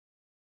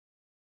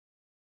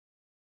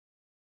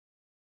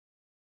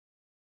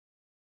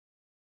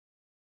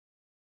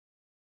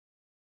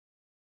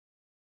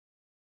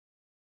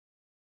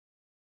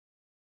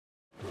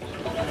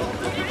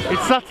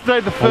Saturday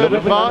the 3rd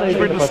of March,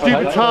 we're in the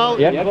Stubai Cup,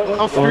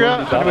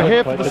 Austria, and we're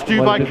here for the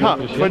Stubai Cup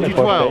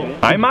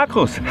 2012. I'm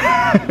Markus.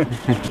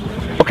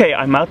 Okay,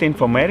 I'm Martin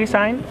from Air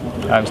Design.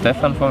 I'm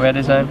Stefan from Air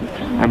Design.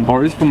 I'm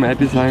Boris from Air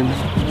Design.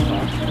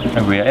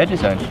 And we are Air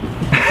Design.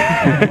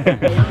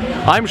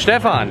 I'm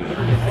Stefan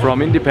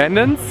from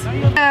Independence.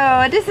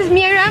 This is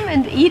Miriam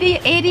and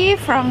Edie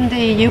from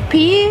the UP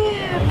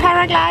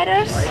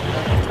paragliders.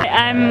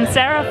 I'm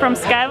Sarah from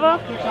Skywalk.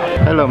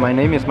 Hello, my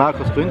name is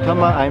Markus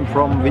Grünthammer. I'm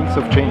from Wings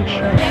of Change.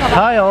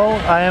 Hi all,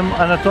 I am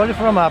Anatoly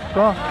from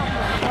APCO.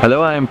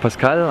 Hello, I'm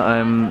Pascal.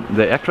 I'm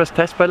the aircraft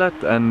test pilot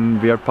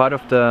and we are part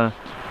of the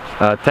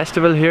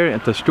festival here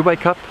at the Stubai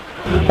Cup.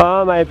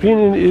 My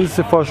opinion is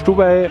for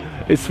Stubai,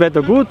 it's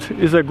weather good,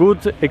 it's a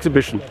good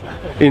exhibition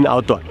in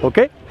outdoor,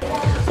 okay?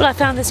 Well, I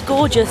found this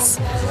gorgeous,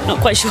 not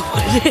quite sure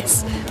what it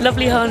is,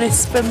 lovely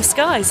harness from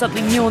Sky,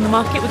 something new on the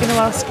market. We're going to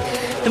ask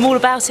them all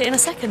about it in a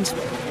second.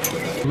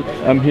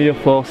 I'm here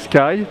for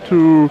Sky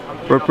to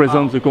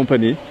represent the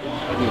company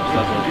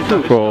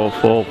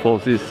for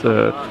these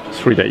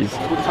 3 days.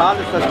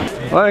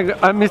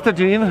 I'm Mr.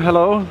 Jean,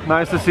 hello,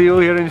 nice to see you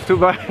here in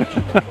Stubai.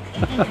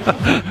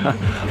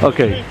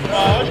 Okay,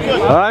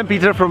 I'm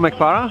Peter from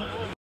Macpara.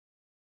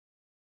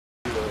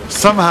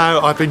 Somehow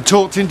I've been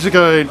talked into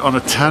going on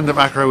a tandem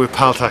acro with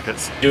Pal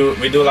Takats.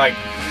 We do like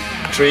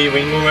 3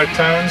 wing mover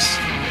turns,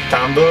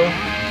 tumble,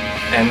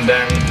 and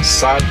then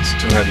side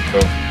to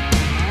helico.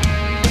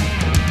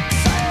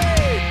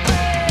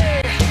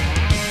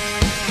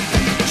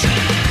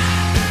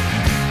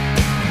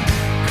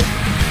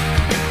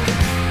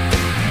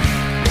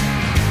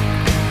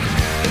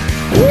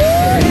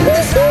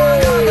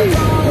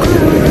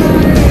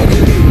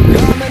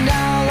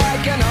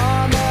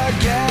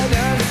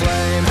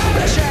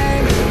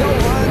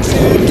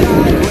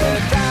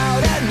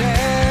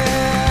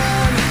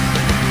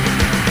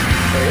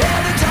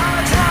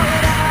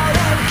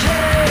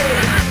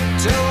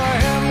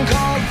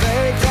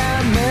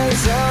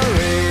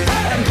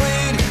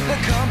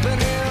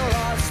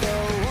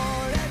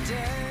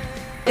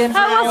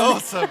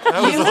 Awesome!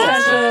 That was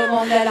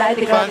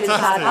awesome.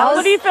 Fantastic.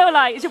 What do you feel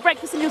like? Is your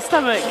breakfast in your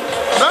stomach?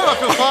 No, I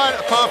feel fine,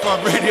 apart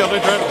from really on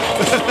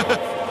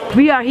adrenaline.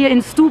 We are here in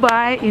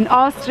Stubai in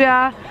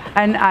Austria,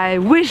 and I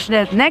wish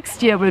that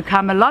next year will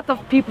come a lot of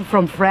people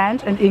from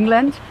France and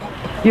England.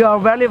 You are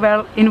very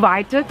well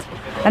invited.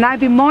 And I'll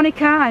be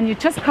Monica, and you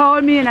just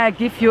call me and I'll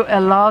give you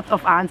a lot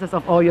of answers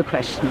of all your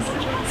questions.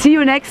 See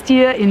you next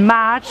year in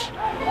March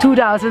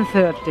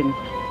 2013.